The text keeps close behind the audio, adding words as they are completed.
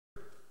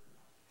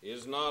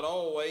is not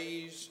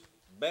always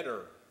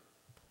better.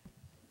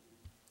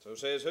 So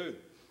says who?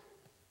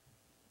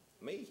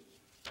 Me.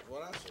 That's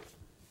what I see.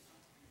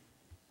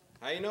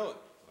 How you know it?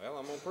 Well,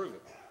 I'm going to prove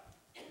it.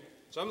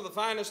 Some of the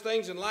finest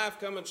things in life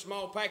come in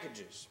small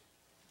packages.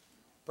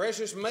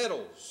 Precious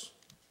metals,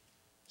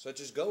 such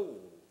as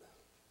gold,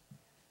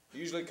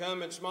 usually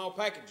come in small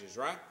packages,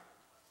 right?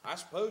 I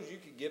suppose you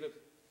could get a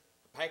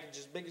package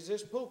as big as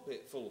this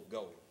pulpit full of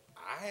gold.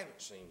 I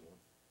haven't seen one.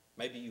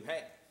 Maybe you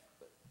have,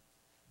 but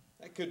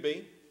that could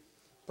be.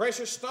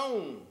 Precious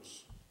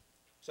stones,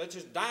 such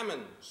as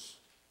diamonds,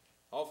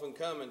 often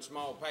come in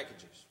small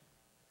packages.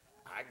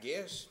 I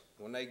guess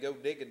when they go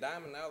dig a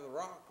diamond out of the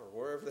rock or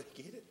wherever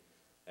they get it,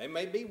 there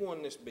may be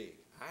one this big.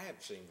 I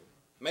haven't seen one.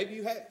 Maybe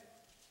you have.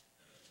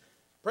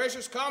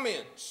 Precious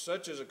comments,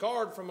 such as a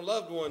card from a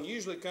loved one,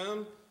 usually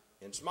come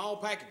in small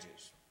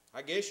packages.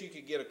 I guess you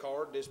could get a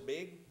card this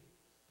big.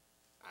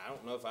 I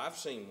don't know if I've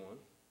seen one.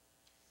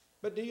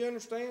 But do you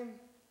understand?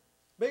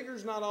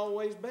 Bigger's not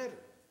always better.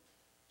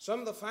 Some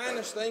of the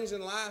finest things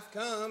in life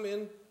come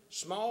in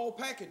small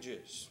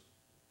packages.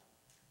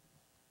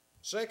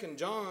 2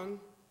 John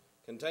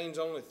contains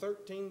only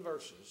 13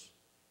 verses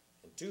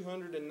and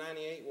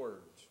 298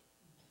 words.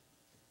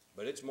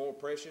 But it's more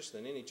precious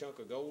than any chunk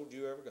of gold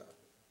you ever got.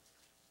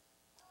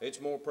 It's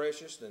more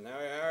precious than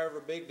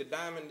however big the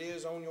diamond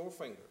is on your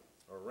finger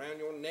or around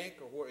your neck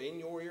or in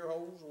your ear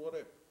holes or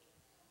whatever.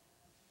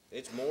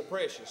 It's more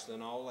precious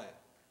than all that.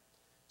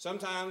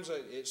 Sometimes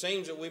it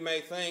seems that we may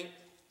think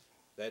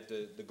that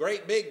the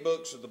great big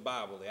books of the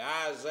Bible, the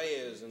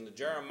Isaiahs and the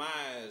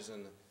Jeremiahs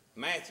and the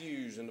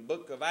Matthews and the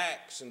book of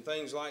Acts and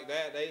things like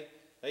that,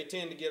 they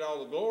tend to get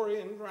all the glory,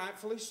 and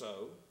rightfully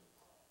so.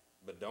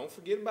 But don't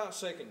forget about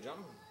 2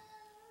 John.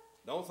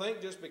 Don't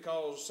think just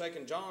because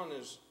 2 John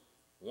is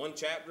one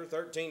chapter,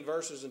 13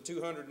 verses, and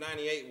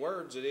 298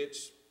 words that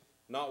it's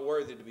not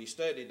worthy to be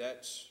studied.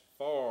 That's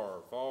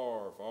far,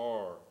 far,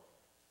 far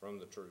from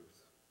the truth.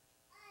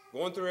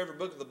 Going through every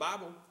book of the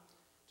Bible,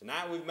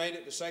 tonight we've made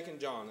it to 2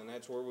 John, and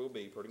that's where we'll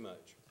be pretty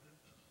much.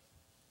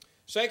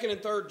 2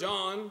 and 3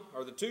 John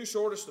are the two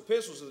shortest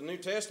epistles of the New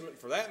Testament.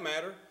 For that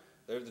matter,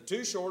 they're the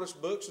two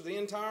shortest books of the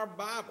entire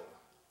Bible.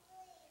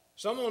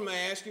 Someone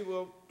may ask you,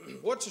 well,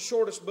 what's the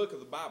shortest book of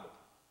the Bible?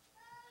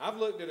 I've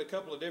looked at a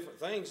couple of different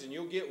things, and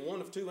you'll get one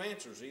of two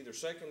answers, either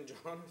 2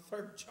 John or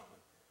 3 John.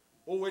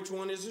 Well, which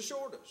one is the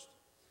shortest?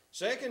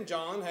 2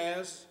 John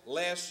has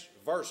less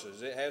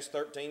verses. It has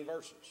 13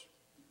 verses.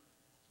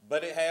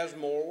 But it has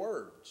more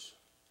words.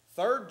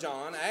 3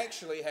 John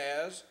actually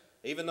has,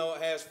 even though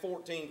it has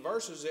 14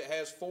 verses, it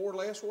has 4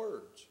 less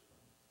words.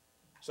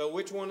 So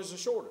which one is the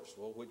shortest?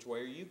 Well, which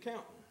way are you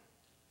counting?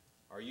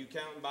 Are you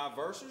counting by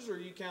verses or are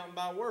you counting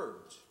by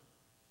words?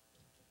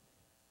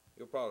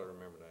 You'll probably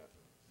remember that.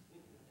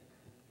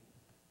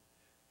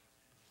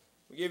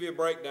 We'll give you a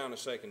breakdown of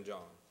 2 John.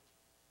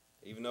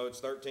 Even though it's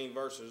 13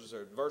 verses,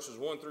 verses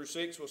 1 through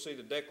 6, we'll see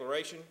the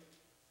declaration.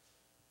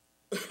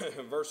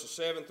 Verses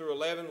 7 through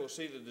 11, we'll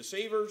see the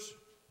deceivers.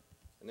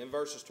 And then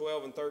verses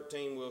 12 and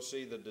 13, we'll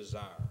see the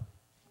desire.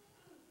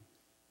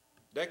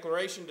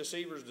 Declaration,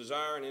 deceivers,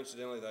 desire, and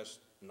incidentally, that's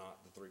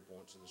not the 3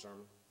 points of the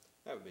sermon.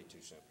 That would be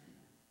too simple.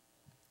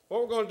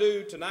 What we're going to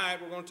do tonight,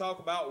 we're going to talk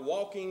about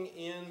walking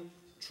in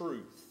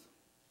truth.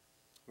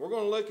 We're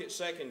going to look at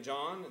 2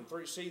 John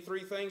and see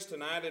 3 things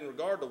tonight in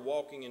regard to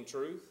walking in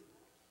truth.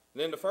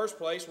 And in the first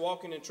place,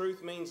 walking in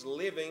truth means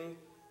living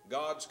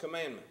God's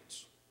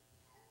commandments.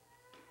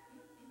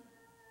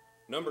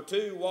 Number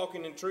 2,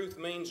 walking in truth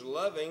means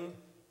loving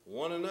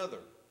one another.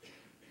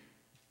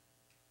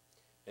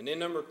 And then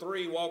number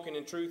 3, walking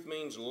in truth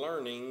means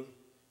learning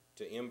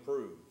to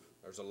improve.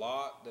 There's a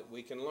lot that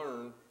we can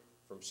learn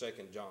from 2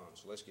 John,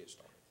 so let's get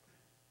started.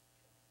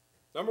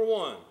 Number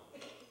 1,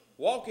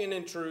 walking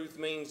in truth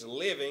means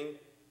living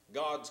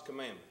God's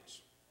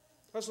commandments.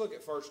 Let's look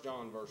at 1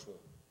 John verse 1.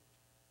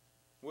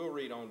 We'll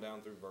read on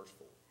down through verse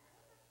 4.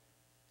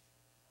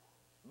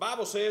 The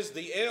Bible says,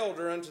 "The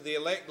elder unto the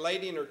elect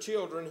lady and her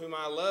children, whom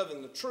I love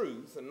in the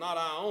truth, and not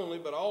I only,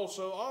 but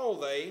also all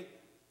they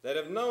that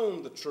have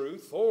known the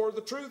truth for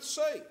the truth's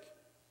sake,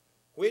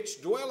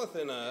 which dwelleth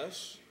in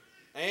us,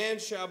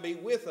 and shall be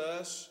with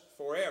us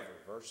forever."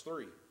 Verse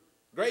 3.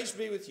 "Grace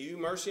be with you,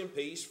 mercy and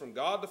peace from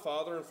God the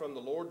Father and from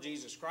the Lord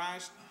Jesus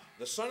Christ,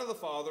 the Son of the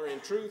Father, in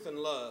truth and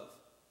love."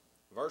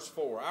 Verse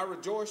 4. "I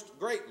rejoiced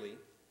greatly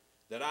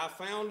that I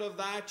found of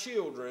thy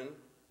children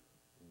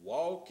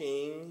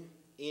walking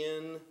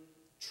in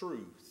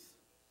truth,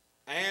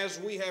 as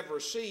we have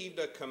received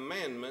a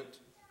commandment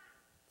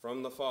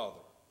from the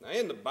Father." Now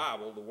in the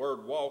Bible, the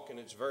word walk in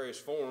its various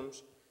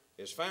forms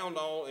is found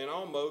in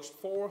almost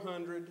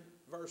 400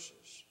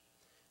 verses.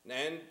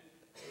 And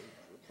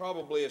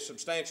probably a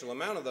substantial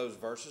amount of those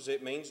verses,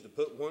 it means to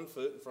put one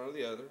foot in front of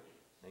the other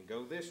and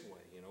go this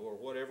way, or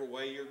whatever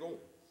way you're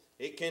going.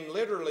 It can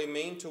literally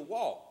mean to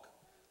walk.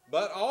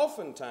 But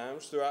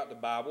oftentimes throughout the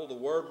Bible, the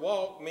word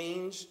walk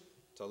means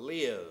to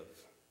live.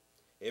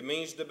 It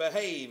means to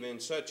behave in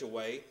such a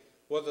way,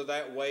 whether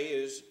that way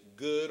is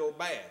good or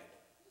bad.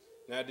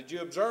 Now, did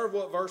you observe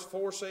what verse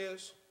 4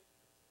 says?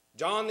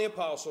 John the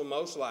Apostle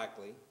most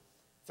likely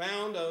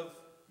found of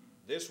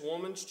this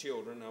woman's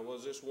children. Now,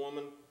 was this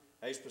woman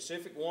a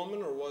specific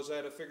woman, or was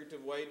that a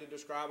figurative way to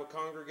describe a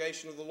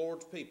congregation of the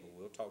Lord's people?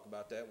 We'll talk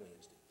about that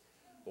Wednesday.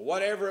 But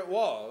whatever it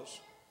was,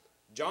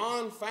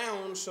 John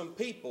found some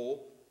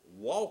people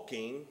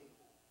walking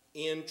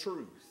in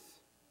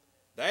truth.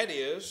 That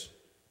is,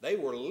 they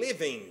were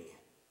living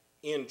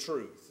in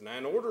truth. Now,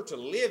 in order to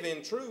live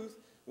in truth,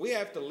 we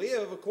have to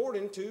live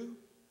according to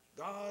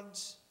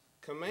God's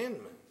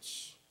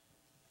commandments.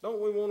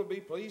 Don't we want to be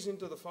pleasing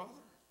to the Father?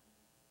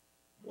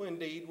 Well,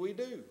 indeed we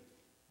do.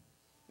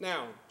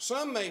 Now,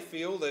 some may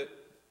feel that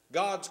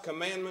God's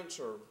commandments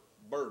are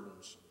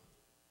burdensome.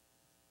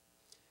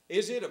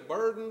 Is it a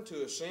burden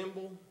to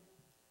assemble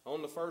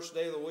on the first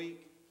day of the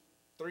week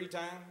 3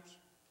 times?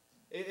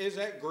 Is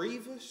that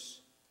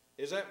grievous?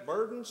 Is that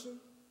burdensome?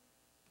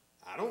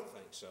 I don't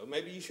think so.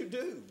 Maybe you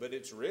do, but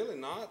it's really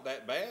not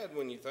that bad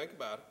when you think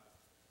about it.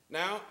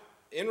 Now,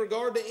 in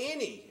regard to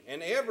any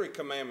and every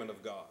commandment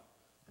of God,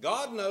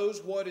 God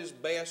knows what is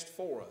best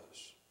for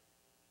us,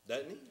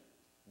 doesn't he?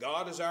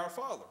 God is our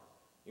Father.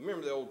 You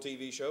remember the old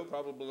TV show,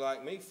 probably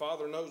like me,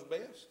 Father Knows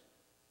Best?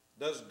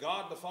 Does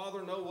God the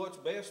Father know what's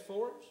best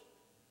for us?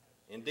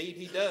 Indeed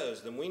he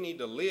does. Then we need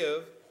to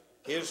live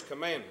his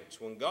commandments.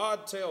 When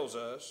God tells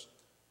us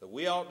that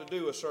we ought to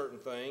do a certain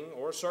thing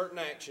or a certain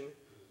action,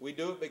 we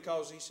do it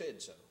because he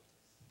said so.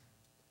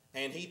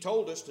 And he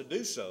told us to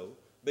do so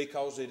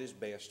because it is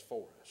best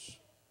for us.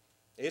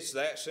 It's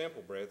that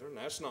simple, brethren.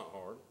 That's not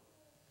hard.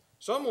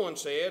 Someone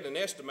said and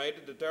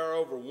estimated that there are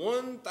over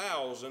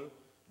 1,000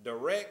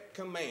 direct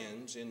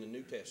commands in the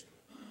New Testament.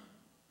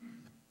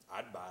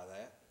 I'd buy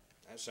that.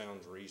 That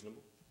sounds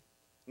reasonable.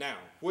 Now,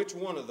 which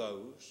one of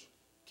those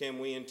can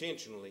we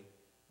intentionally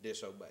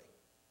disobey?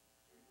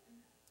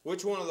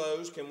 Which one of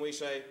those can we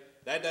say,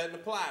 that doesn't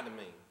apply to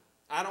me?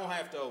 I don't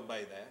have to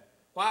obey that.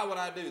 Why would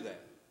I do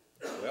that?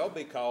 Well,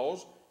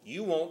 because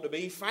you want to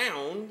be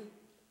found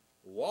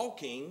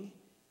walking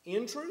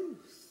in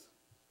truth.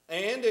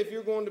 And if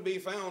you're going to be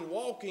found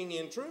walking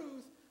in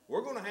truth,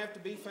 we're going to have to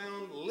be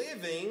found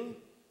living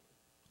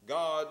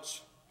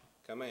God's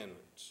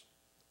commandments.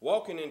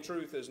 Walking in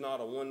truth is not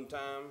a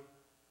one-time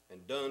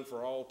and done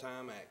for all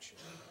time action.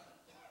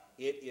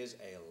 It is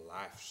a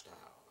lifestyle.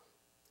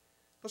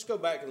 Let's go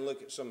back and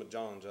look at some of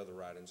John's other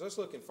writings. Let's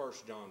look in 1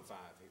 John 5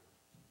 here.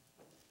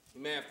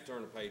 You may have to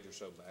turn a page or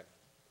so back.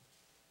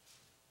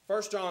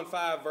 1 John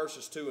 5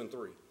 verses 2 and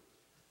 3.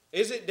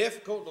 Is it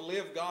difficult to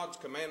live God's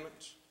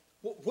commandments?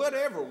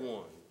 Whatever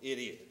one it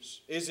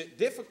is. Is it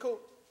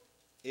difficult?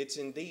 It's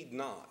indeed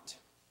not.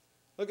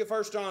 Look at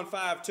 1 John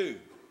 5 2.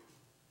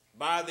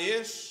 By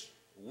this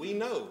we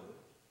know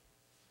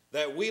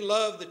that we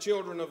love the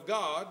children of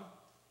God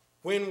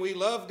when we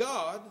love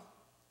God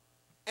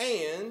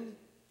and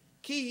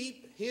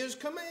keep his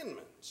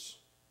commandments.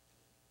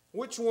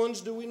 Which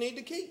ones do we need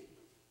to keep?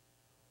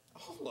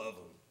 All of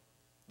them.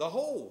 The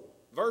whole.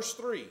 Verse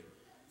 3.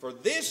 For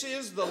this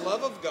is the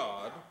love of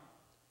God,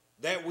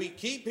 that we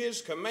keep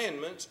his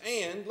commandments,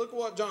 and look at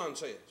what John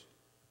says.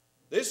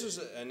 This is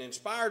an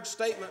inspired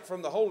statement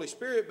from the Holy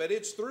Spirit, but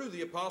it's through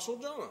the Apostle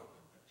John.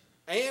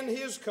 And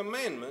his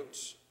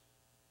commandments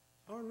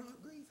are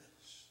not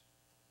grievous.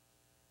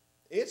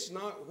 It's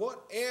not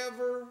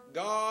whatever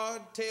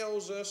God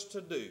tells us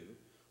to do,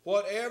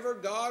 whatever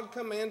God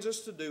commands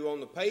us to do on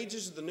the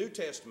pages of the New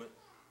Testament,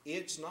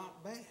 it's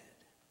not bad.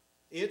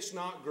 It's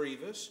not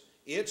grievous.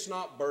 It's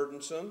not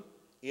burdensome.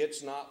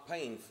 It's not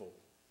painful.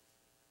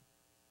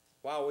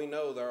 While we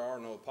know there are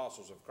no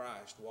apostles of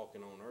Christ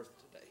walking on earth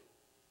today,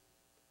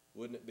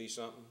 wouldn't it be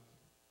something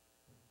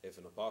if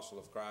an apostle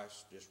of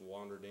Christ just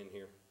wandered in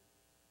here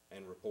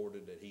and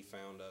reported that he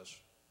found us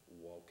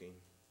walking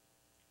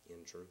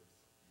in truth?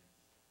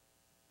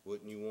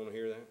 Wouldn't you want to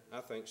hear that?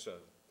 I think so.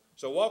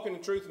 So walking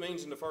in truth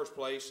means, in the first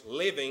place,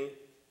 living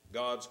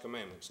God's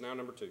commandments. Now,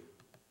 number 2.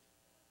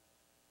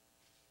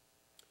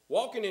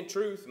 Walking in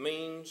truth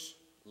means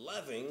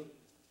loving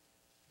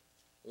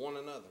one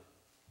another.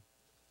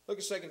 Look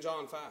at 2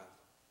 John 5.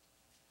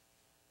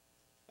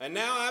 And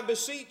now I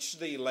beseech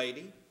thee,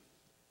 lady,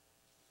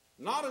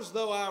 not as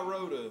though I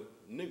wrote a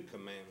new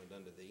commandment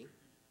unto thee,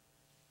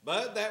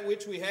 but that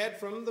which we had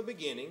from the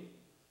beginning,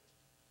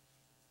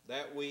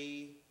 that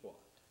we, what?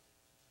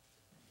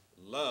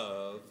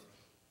 Love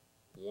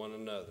one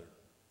another.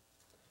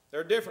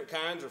 There are different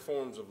kinds or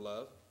forms of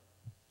love.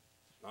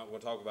 Not going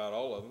to talk about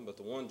all of them, but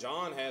the one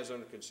John has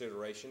under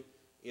consideration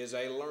is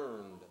a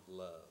learned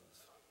love.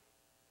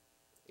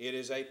 It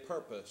is a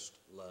purposed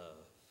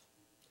love.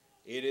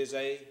 It is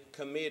a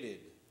committed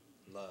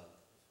love.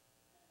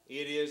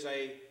 It is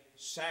a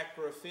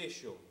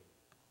sacrificial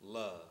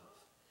love.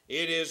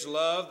 It is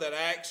love that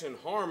acts in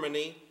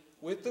harmony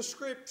with the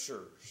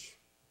Scriptures.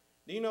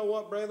 Do you know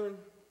what, brethren?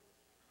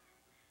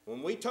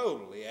 When we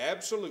totally,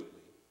 absolutely,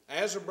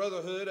 as a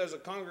brotherhood, as a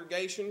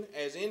congregation,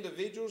 as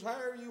individuals,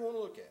 however you want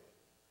to look at it,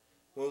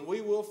 when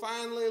we will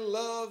finally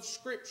love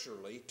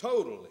scripturally,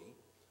 totally,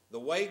 the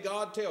way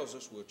God tells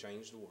us, we'll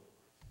change the world.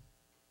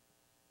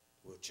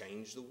 We'll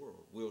change the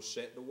world. We'll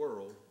set the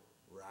world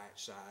right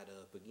side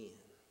up again.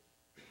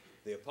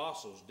 The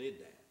apostles did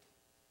that.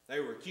 They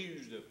were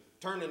accused of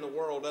turning the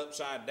world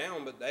upside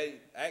down, but they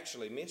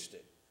actually missed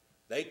it.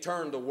 They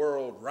turned the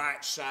world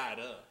right side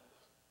up.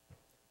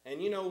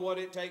 And you know what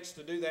it takes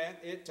to do that?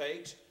 It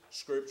takes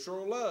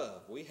scriptural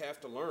love. We have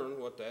to learn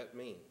what that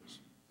means.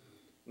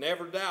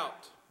 Never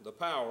doubt the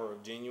power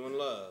of genuine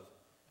love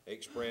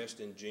expressed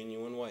in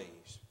genuine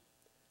ways.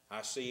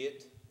 I see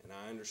it and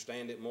I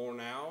understand it more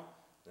now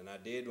than I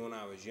did when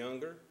I was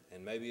younger.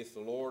 And maybe if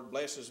the Lord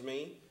blesses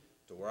me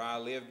to where I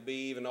live to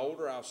be even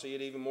older, I'll see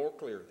it even more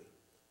clearly.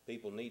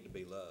 People need to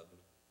be loved.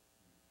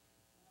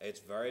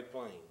 It's very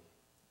plain.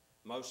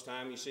 Most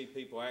time you see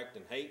people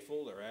acting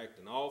hateful, they're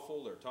acting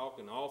awful, they're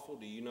talking awful.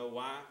 Do you know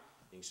why?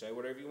 You can say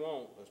whatever you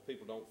want. Those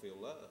people don't feel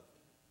loved.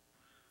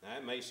 Now,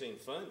 it may seem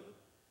funny,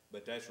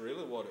 but that's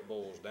really what it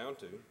boils down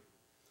to.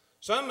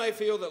 Some may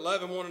feel that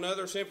loving one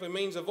another simply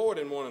means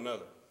avoiding one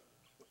another.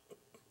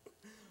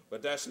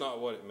 But that's not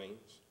what it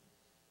means.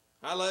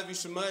 I love you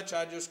so much,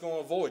 I'm just going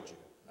to avoid you.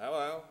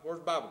 Well, where's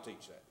the Bible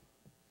teach that?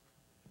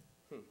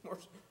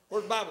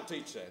 Where's the Bible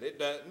teach that? It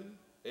doesn't.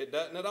 It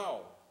doesn't at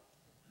all.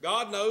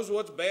 God knows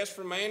what's best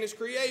for man is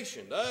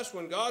creation. Thus,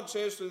 when God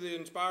says through the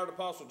inspired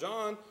Apostle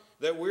John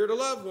that we're to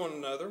love one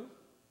another,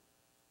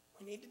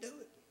 we need to do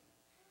it.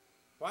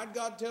 Why did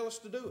God tell us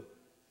to do it?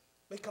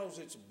 Because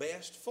it's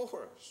best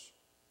for us.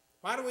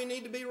 Why do we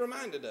need to be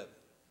reminded of it?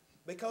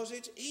 Because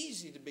it's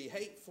easy to be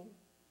hateful.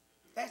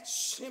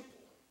 That's simple.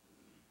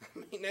 I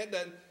mean,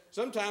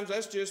 sometimes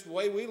that's just the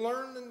way we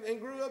learned and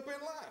grew up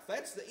in life.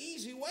 That's the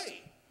easy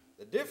way.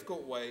 The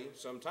difficult way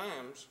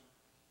sometimes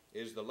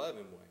is the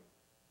loving way.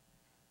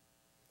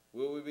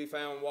 Will we be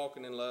found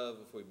walking in love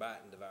if we bite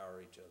and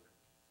devour each other?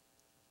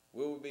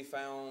 Will we be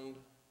found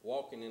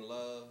walking in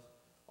love,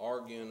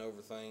 arguing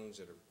over things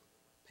that are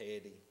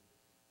petty,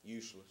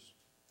 useless?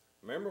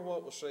 Remember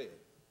what was said.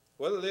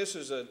 Whether this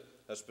is a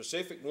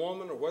specific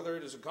woman or whether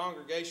it is a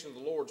congregation of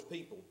the Lord's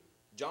people,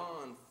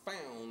 John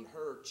found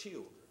her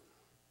children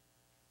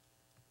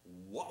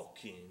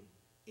walking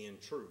in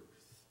truth.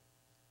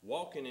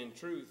 Walking in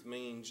truth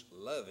means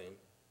loving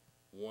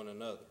one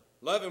another.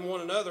 Loving one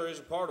another is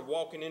a part of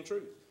walking in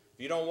truth. If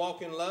you don't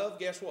walk in love,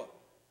 guess what?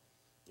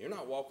 You're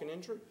not walking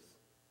in truth.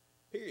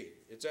 Period.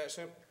 It's that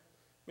simple.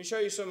 Let me show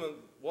you some of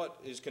what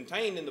is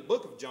contained in the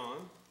book of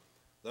John.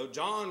 Though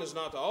John is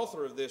not the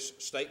author of this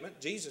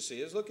statement, Jesus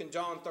is. Look in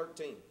John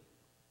 13.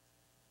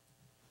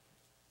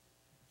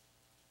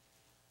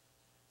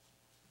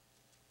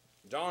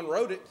 John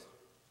wrote it,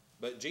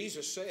 but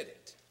Jesus said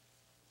it.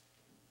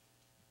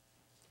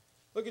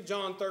 Look at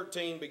John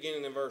 13,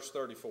 beginning in verse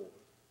 34.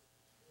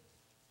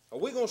 Are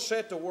we going to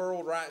set the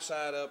world right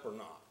side up or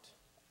not?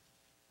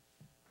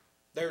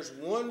 There's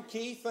one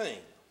key thing.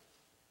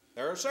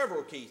 There are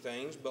several key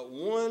things, but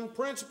one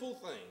principal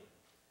thing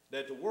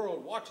that the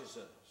world watches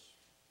us.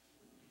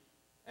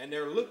 And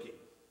they're looking.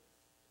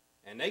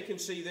 And they can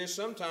see this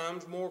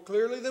sometimes more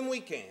clearly than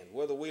we can,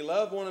 whether we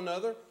love one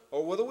another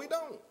or whether we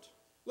don't.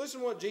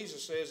 Listen to what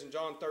Jesus says in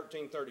John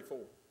 13:34.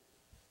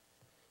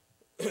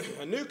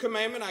 A new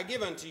commandment I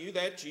give unto you,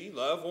 that ye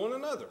love one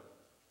another,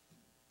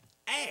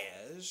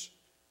 as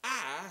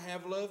I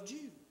have loved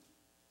you,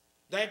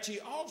 that ye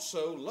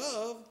also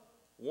love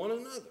one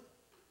another.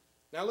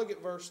 Now look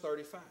at verse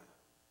 35.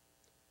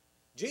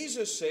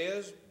 Jesus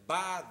says,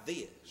 by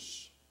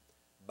this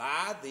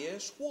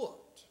what?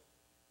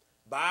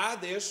 By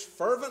this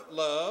fervent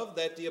love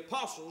that the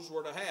apostles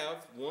were to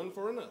have one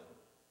for another.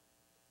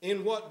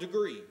 In what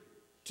degree?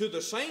 To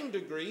the same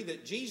degree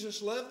that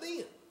Jesus loved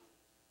them.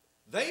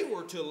 They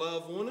were to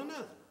love one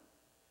another.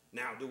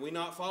 Now, do we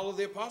not follow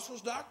the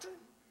apostles' doctrine?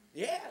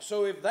 Yeah,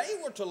 so if they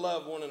were to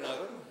love one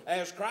another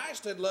as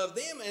Christ had loved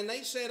them and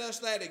they set us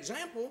that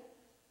example,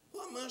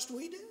 what must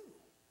we do?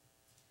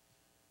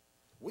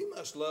 We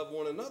must love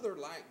one another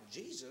like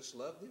Jesus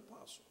loved the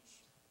apostles.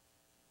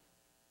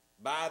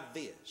 By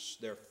this,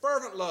 their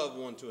fervent love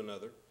one to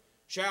another,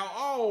 shall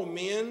all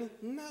men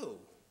know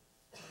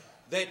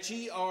that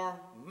ye are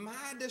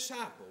my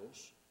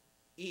disciples,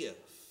 if,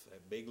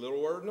 that big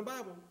little word in the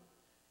Bible,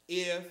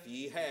 if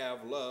ye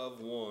have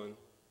love one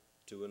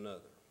to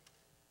another.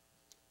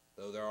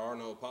 Though there are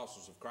no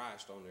apostles of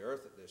Christ on the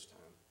earth at this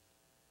time,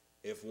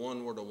 if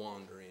one were to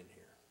wander in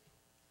here,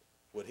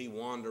 would he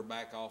wander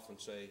back off and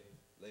say,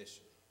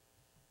 listen,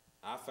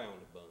 I found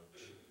a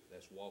bunch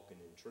that's walking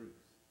in truth.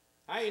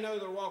 How do you know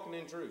they're walking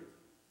in truth?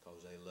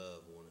 Because they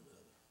love one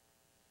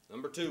another.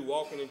 Number 2,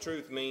 walking in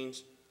truth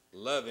means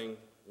loving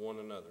one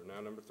another.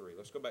 Now, number 3,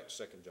 let's go back to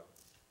 2 John.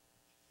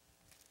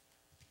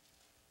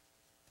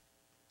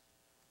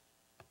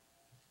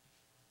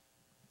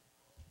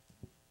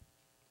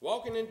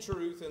 Walking in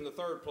truth in the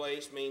third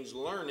place means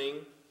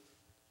learning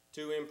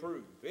to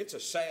improve. It's a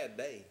sad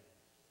day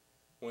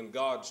when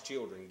God's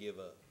children give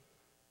up.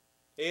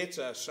 It's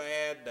a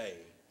sad day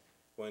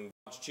when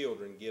God's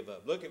children give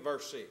up. Look at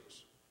verse 6.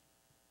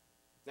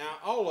 Now,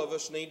 all of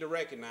us need to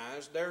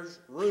recognize there's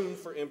room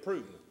for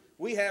improvement.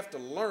 We have to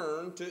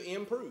learn to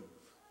improve.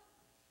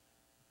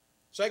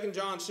 2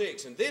 John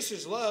 6, and this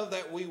is love,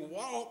 that we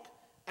walk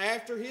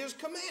after his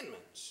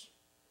commandments.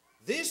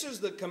 This is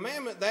the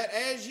commandment, that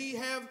as ye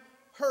have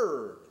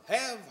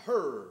have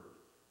heard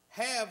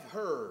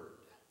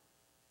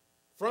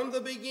from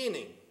the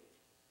beginning,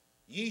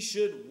 ye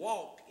should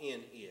walk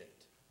in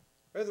it.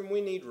 Brethren,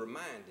 we need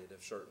reminded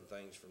of certain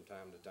things from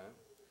time to time.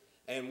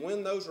 And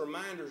when those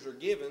reminders are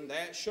given,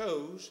 that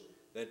shows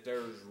that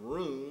there's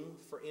room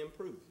for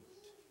improvement.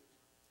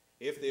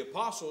 If the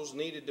apostles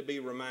needed to be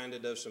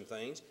reminded of some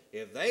things,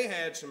 if they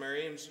had some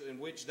areas in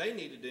which they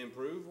needed to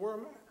improve, where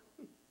am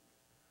I?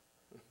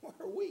 Where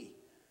are we?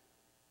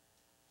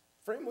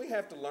 Friend, we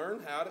have to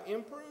learn how to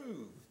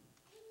improve.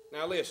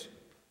 Now listen,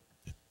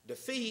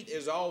 defeat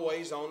is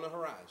always on the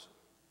horizon.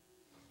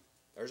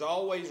 There's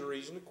always a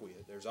reason to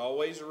quit. There's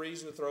always a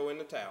reason to throw in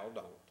the towel.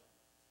 Don't.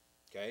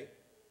 Okay?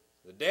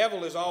 The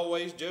devil is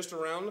always just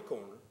around the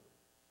corner.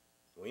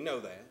 We know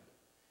that.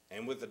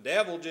 And with the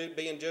devil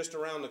being just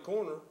around the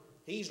corner,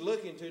 he's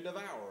looking to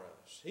devour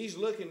us. He's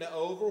looking to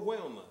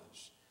overwhelm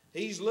us.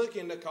 He's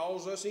looking to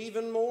cause us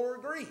even more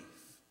grief.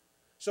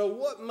 So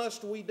what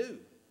must we do?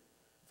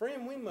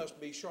 Friend, we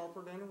must be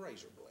sharper than a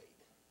razor blade.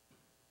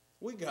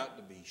 We got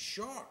to be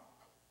sharp.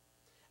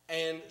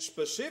 And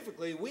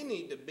specifically, we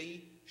need to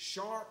be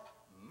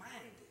sharp-minded.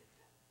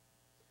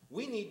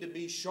 We need to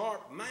be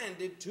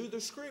sharp-minded to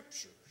the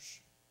Scriptures.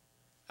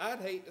 I'd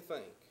hate to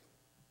think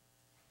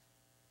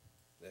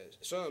that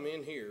some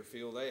in here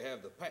feel they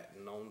have the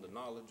patent on the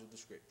knowledge of the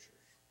Scriptures.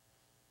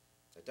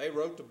 That they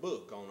wrote the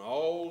book on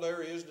all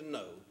there is to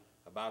know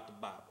about the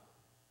Bible.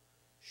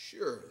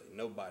 Surely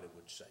nobody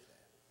would say that.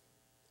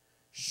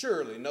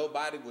 Surely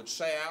nobody would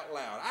say out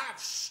loud, I've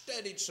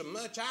studied so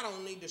much I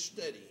don't need to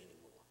study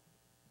anymore.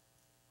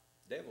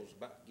 The devil's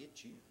about to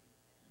get you.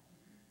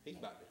 He's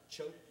about to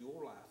choke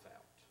your life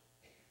out.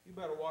 You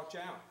better watch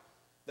out.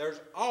 There's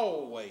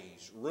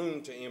always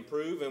room to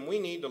improve, and we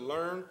need to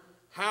learn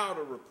how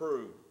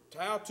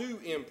to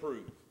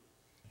improve.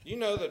 You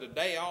know that a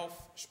day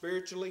off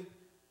spiritually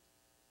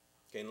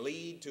can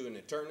lead to an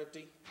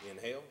eternity in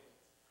hell?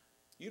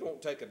 You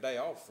don't take a day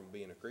off from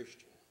being a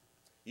Christian.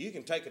 You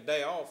can take a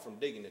day off from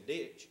digging a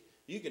ditch.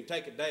 You can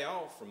take a day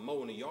off from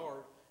mowing a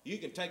yard. You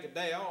can take a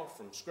day off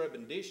from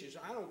scrubbing dishes.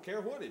 I don't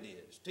care what it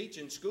is.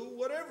 Teaching school,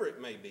 whatever it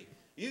may be.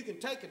 You can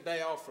take a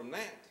day off from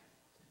that.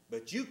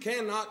 But you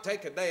cannot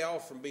take a day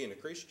off from being a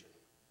Christian.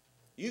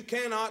 You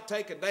cannot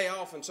take a day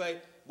off and say,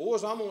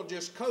 boys, I'm going to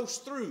just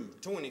coast through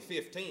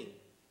 2015.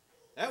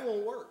 That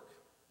won't work.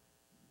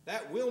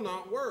 That will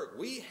not work.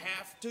 We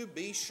have to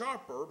be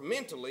sharper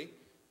mentally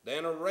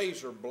than a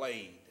razor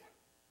blade.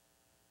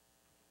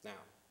 Now,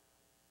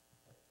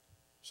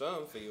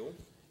 some feel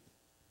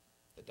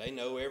that they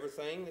know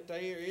everything that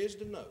there is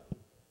to know.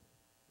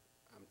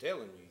 I'm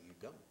telling you, you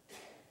don't.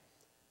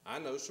 I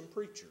know some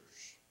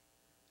preachers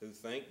who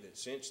think that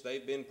since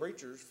they've been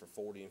preachers for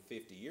 40 and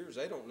 50 years,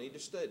 they don't need to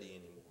study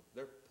anymore.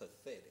 They're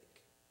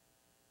pathetic.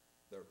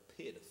 They're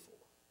pitiful.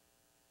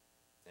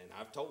 And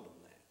I've told them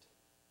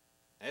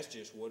that. That's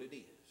just what it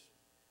is.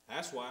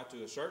 That's why,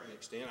 to a certain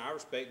extent, I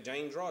respect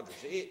James Rogers.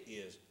 It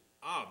is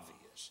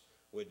obvious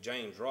with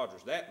James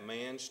Rogers. That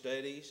man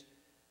studies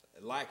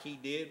like he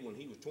did when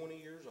he was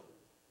 20 years old.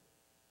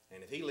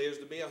 And if he lives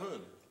to be 100,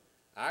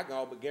 I can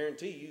all but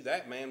guarantee you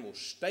that man will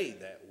stay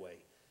that way.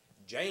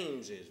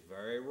 James is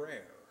very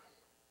rare.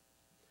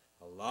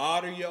 A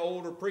lot of you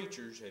older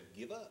preachers have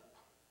give up.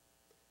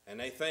 And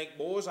they think,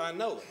 boys, I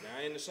know it.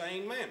 Now, in the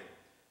same manner,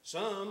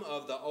 some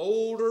of the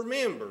older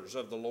members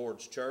of the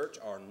Lord's church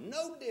are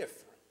no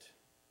different.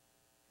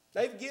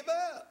 They've give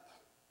up.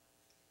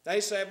 They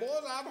say,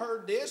 boys, I've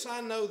heard this,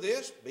 I know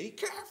this. Be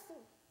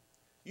careful.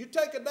 You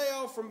take a day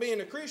off from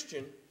being a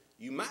Christian,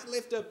 you might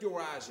lift up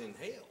your eyes in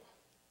hell.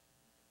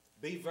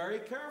 Be very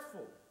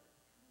careful.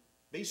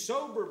 Be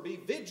sober, be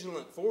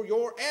vigilant, for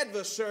your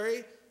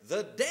adversary,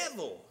 the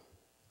devil,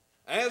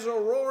 as a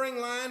roaring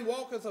lion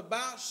walketh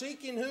about,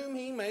 seeking whom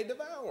he may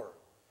devour.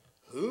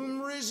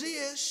 Whom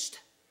resist,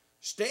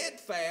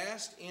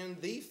 steadfast in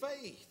the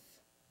faith.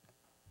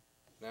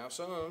 Now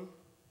some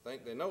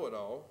think they know it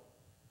all,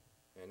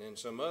 and then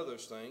some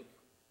others think,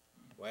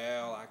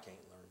 well, I can't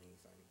learn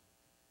anything.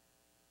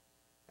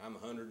 I'm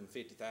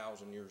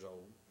 150,000 years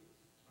old.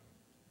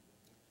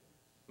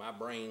 My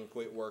brain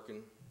quit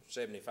working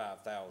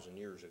 75,000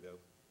 years ago,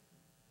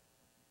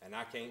 and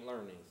I can't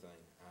learn anything.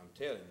 I'm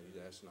telling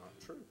you, that's not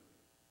true.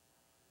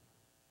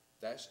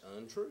 That's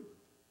untrue.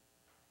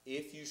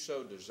 If you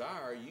so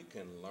desire, you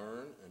can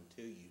learn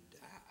until you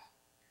die.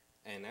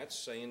 And that's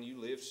saying you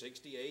live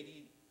 60,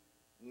 80,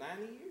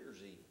 90 years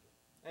even.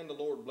 And the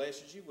Lord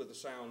blesses you with a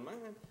sound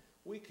mind.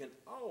 We can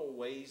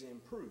always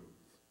improve.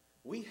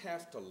 We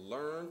have to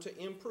learn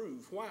to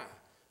improve. Why?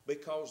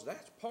 Because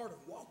that's part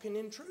of walking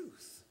in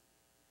truth.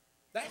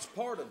 That's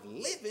part of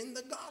living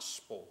the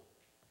gospel,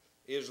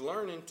 is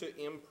learning to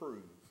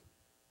improve.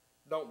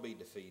 Don't be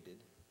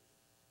defeated,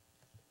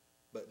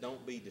 but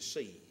don't be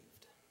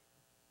deceived.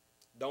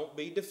 Don't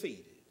be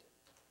defeated.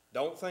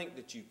 Don't think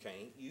that you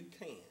can't. You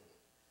can.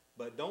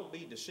 But don't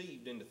be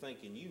deceived into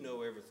thinking you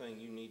know everything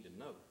you need to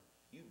know.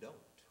 You don't.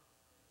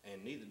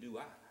 And neither do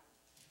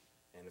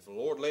I. And if the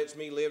Lord lets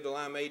me live till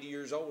I'm 80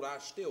 years old, I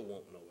still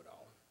won't know it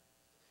all.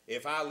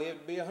 If I live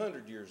to be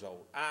 100 years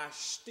old, I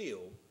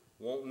still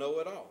won't know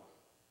it all.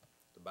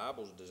 The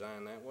Bible's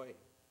designed that way.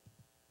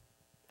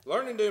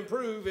 Learning to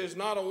improve is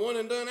not a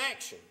one-and-done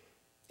action.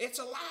 It's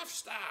a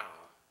lifestyle.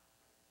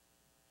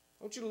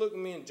 I want you to look at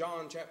me in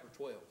John chapter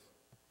 12.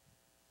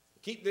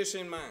 Keep this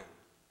in mind.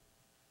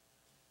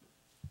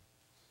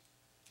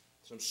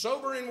 Some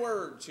sobering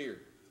words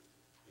here.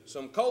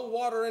 Some cold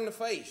water in the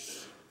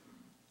face.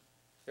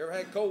 You ever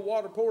had cold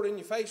water poured in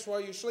your face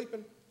while you're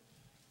sleeping?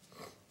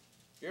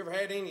 You ever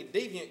had any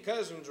deviant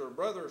cousins or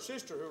brother or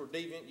sister who were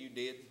deviant? You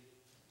did.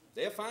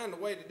 They'll find a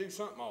way to do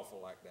something awful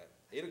like that.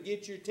 It'll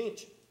get your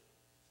attention.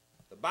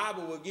 The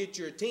Bible will get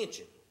your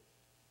attention.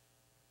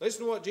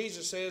 Listen to what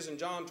Jesus says in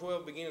John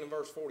 12, beginning in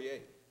verse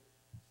 48.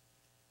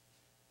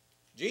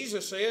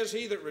 Jesus says,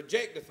 "He that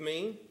rejecteth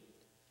me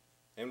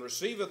and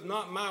receiveth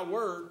not my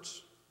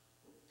words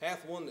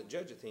hath one that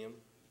judgeth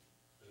him.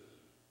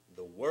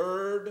 The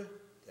word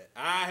that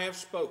I have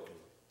spoken,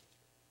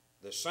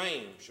 the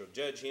same shall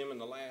judge him in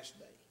the last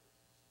day."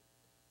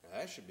 Now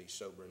that should be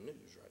sobering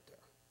news right there.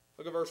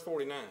 Look at verse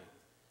 49.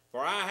 "For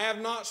I have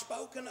not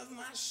spoken of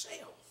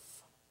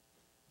myself,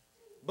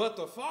 but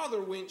the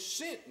Father which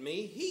sent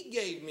me, he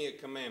gave me a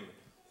commandment,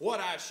 what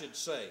I should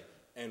say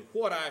and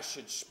what I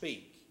should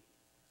speak.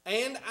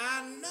 And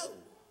I know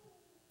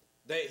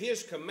that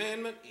his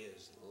commandment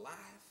is life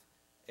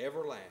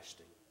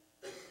everlasting.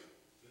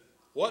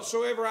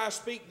 Whatsoever I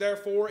speak,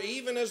 therefore,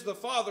 even as the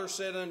Father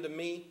said unto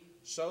me,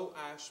 so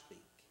I speak."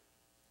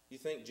 You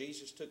think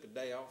Jesus took a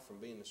day off from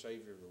being the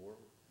Savior of the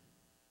world?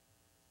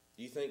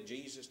 Do you think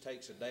Jesus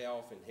takes a day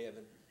off in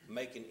heaven,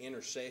 making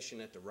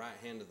intercession at the right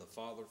hand of the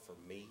Father for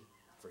me,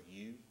 for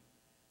you?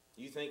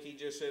 You think he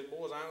just says,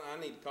 "Boys, I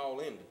need to call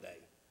in today.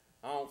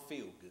 I don't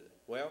feel good."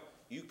 Well,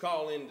 you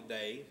call in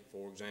today,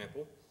 for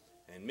example,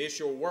 and miss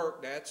your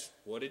work, that's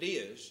what it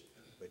is.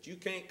 But you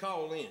can't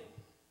call in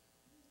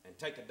and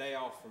take a day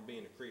off from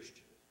being a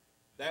Christian.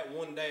 That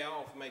one day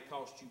off may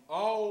cost you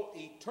all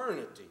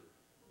eternity.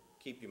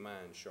 Keep your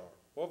mind sharp.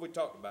 What have we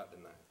talked about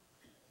tonight?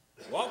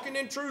 Walking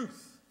in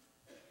truth.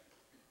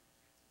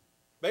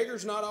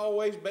 Beggar's not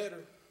always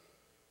better.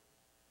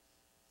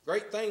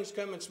 Great things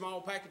come in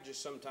small packages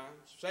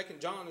sometimes. 2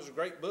 John is a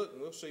great book,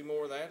 and we'll see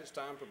more of that as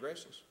time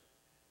progresses.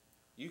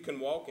 You can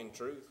walk in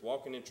truth.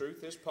 Walking in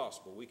truth is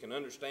possible. We can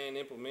understand,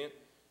 implement,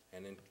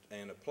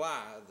 and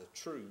apply the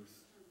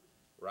truth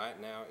right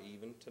now,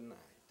 even tonight.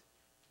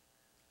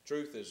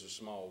 Truth is a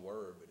small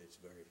word, but it's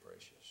very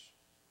precious.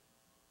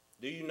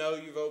 Do you know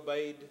you've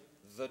obeyed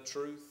the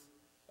truth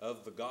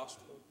of the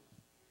gospel?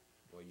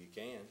 Well, you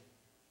can.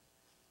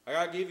 I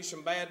got to give you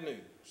some bad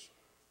news.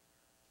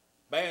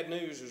 Bad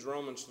news is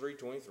Romans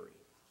 3:23.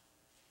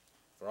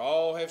 "For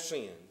all have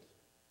sinned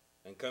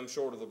and come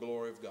short of the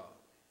glory of God."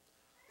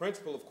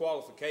 Principle of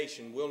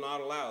qualification will not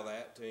allow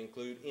that to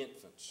include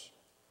infants,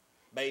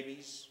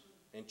 babies,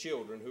 and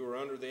children who are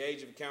under the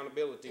age of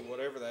accountability,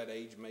 whatever that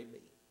age may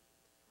be.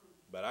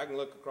 But I can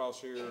look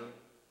across here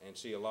and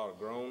see a lot of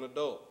grown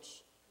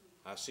adults.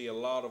 I see a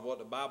lot of what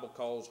the Bible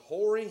calls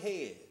hoary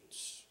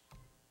heads,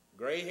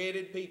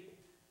 gray-headed people.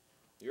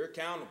 You're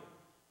accountable.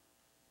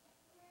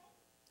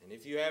 And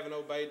if you haven't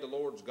obeyed the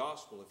Lord's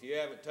gospel, if you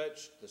haven't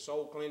touched the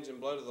soul-cleansing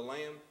blood of the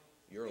Lamb,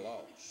 you're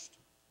lost.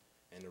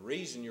 And the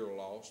reason you're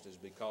lost is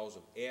because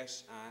of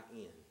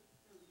S-I-N,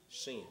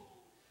 sin.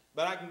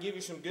 But I can give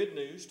you some good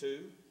news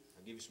too.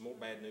 I'll give you some more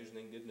bad news and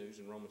then good news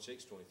in Romans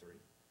 6:23.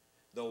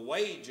 The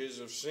wages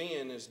of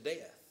sin is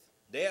death.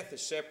 Death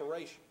is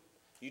separation.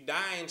 You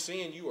die in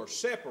sin, you are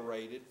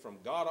separated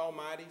from God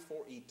Almighty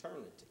for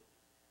eternity.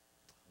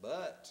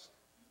 But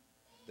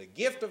the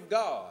gift of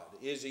God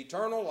is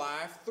eternal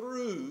life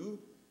through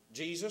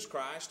Jesus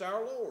Christ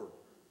our Lord.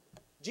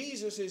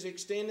 Jesus is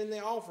extending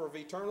the offer of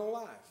eternal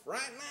life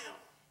right now.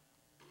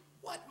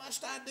 What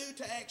must I do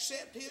to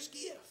accept his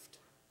gift?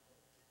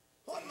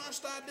 What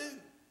must I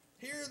do?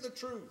 Hear the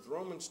truth,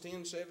 Romans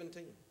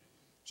 10:17.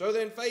 "So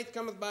then faith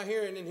cometh by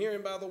hearing, and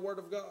hearing by the word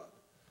of God."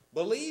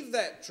 Believe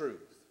that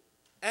truth.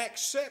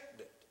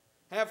 Accept it.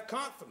 Have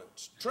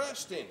confidence.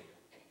 Trust in it.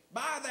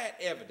 By that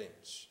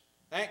evidence.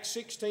 Acts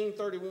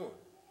 16:31.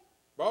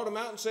 Brought him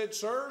out and said,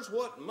 "Sirs,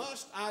 what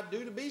must I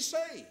do to be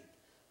saved?"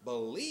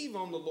 Believe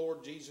on the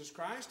Lord Jesus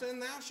Christ,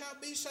 and thou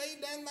shalt be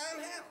saved and thine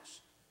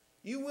house.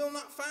 You will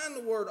not find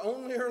the word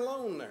only or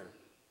alone there.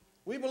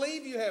 We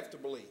believe you have to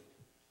believe.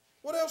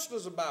 What else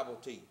does the Bible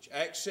teach?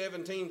 Acts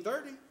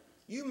 17:30.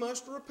 You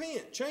must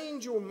repent.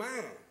 Change your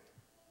mind.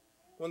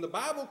 When the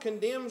Bible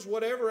condemns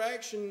whatever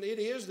action it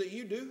is that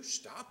you do,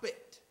 stop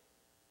it.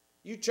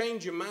 You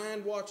change your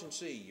mind, watch and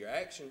see. Your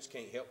actions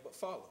can't help but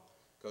follow,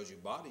 because your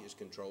body is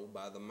controlled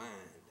by the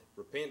mind.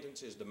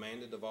 Repentance is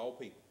demanded of all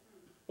people.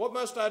 What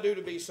must I do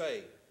to be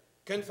saved?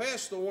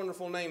 Confess the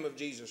wonderful name of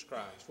Jesus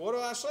Christ. What do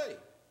I say?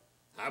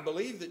 I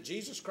believe that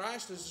Jesus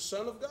Christ is the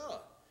Son of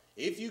God.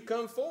 If you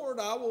come forward,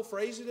 I will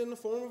phrase it in the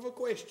form of a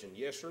question,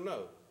 yes or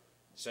no.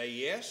 Say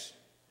yes,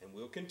 and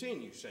we'll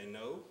continue. Say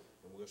no,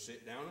 and we'll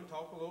sit down and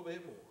talk a little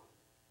bit more.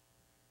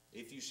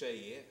 If you say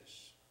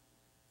yes,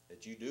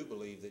 that you do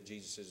believe that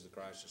Jesus is the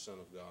Christ, the Son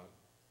of God,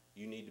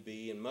 you need to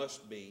be and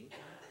must be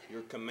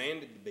You're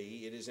commanded to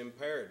be. It is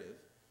imperative.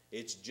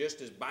 It's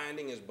just as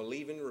binding as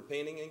believing,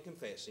 repenting, and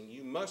confessing.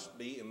 You must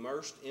be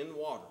immersed in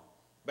water,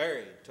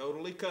 buried,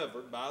 totally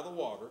covered by the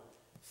water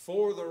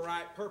for the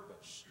right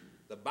purpose.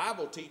 The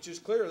Bible teaches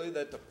clearly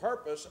that the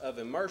purpose of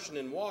immersion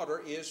in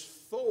water is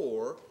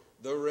for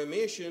the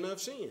remission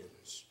of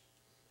sins,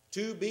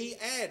 to be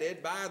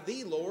added by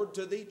the Lord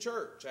to the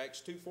church,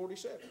 Acts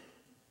 2:47.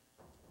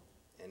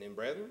 And then,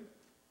 brethren,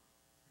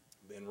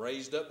 been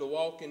raised up to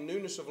walk in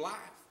newness of life.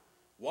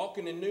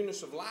 Walking in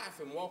newness of life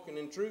and walking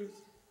in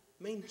truth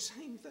mean the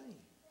same thing.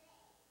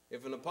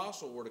 If an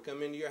apostle were to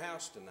come into your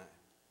house tonight,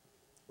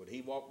 would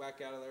he walk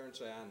back out of there and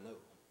say, I know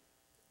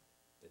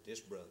that this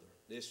brother,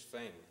 this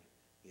family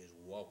is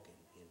walking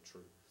in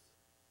truth?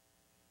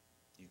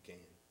 You can.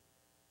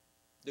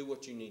 Do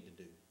what you need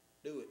to do.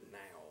 Do it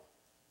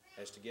now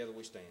as together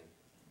we stand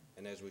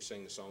and as we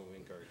sing the song of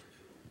encouragement.